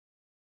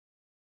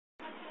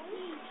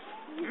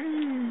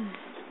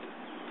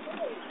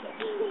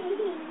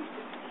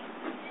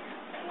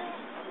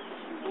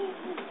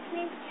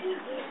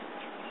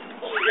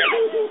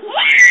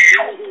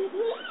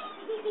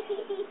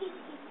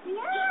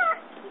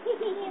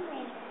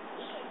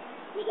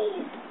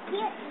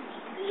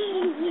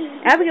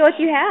Abigail, what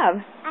do you have?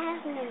 I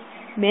have mint.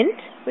 Mint?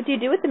 What do you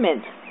do with the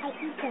mint? I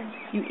eat them.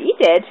 You eat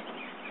it?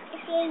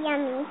 It's very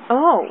yummy.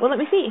 Oh, well, let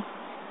me see.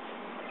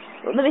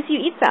 Well, let me see you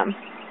eat some.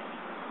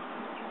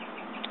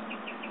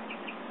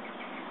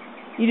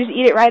 You just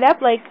eat it right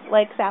up like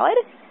salad?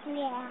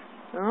 Yeah.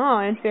 Oh,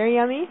 and it's very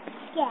yummy?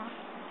 Yeah.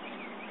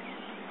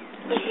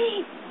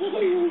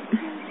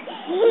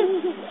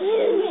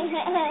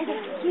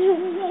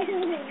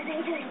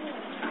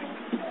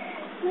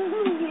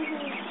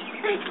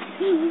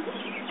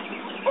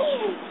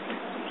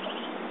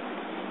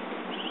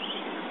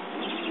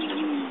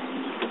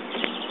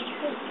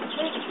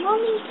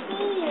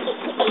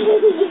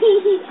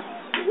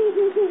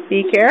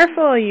 Be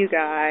careful, you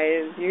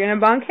guys. You're going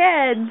to bonk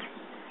heads.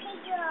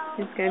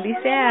 It's going to be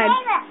sad.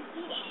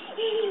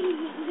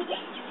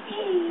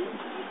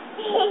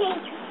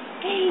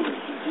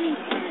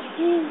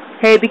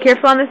 Hey, be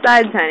careful on the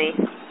sides, honey.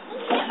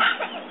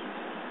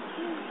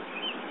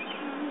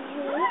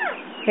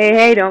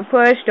 Hey, don't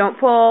push, don't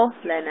pull.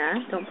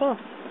 Lennah, don't pull.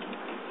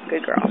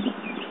 Good girl.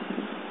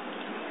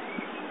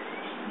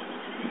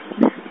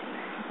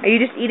 Are you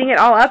just eating it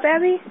all up,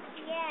 Abby?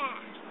 Yeah.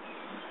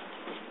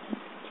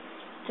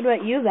 What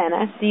about you,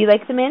 Lennah? Do you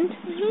like the mint?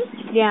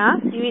 Mm-hmm. Yeah?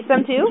 You eat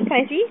some too? Can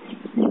I see?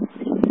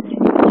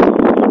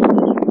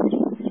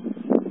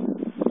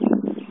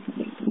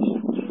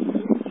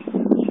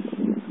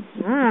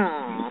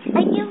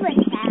 I do like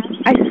that.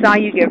 I saw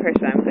you give her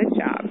some. Good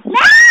job. No!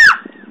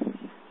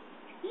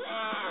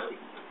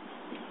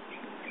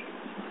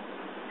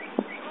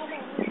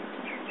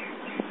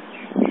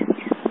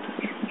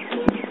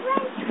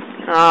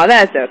 Oh,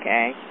 that's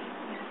okay.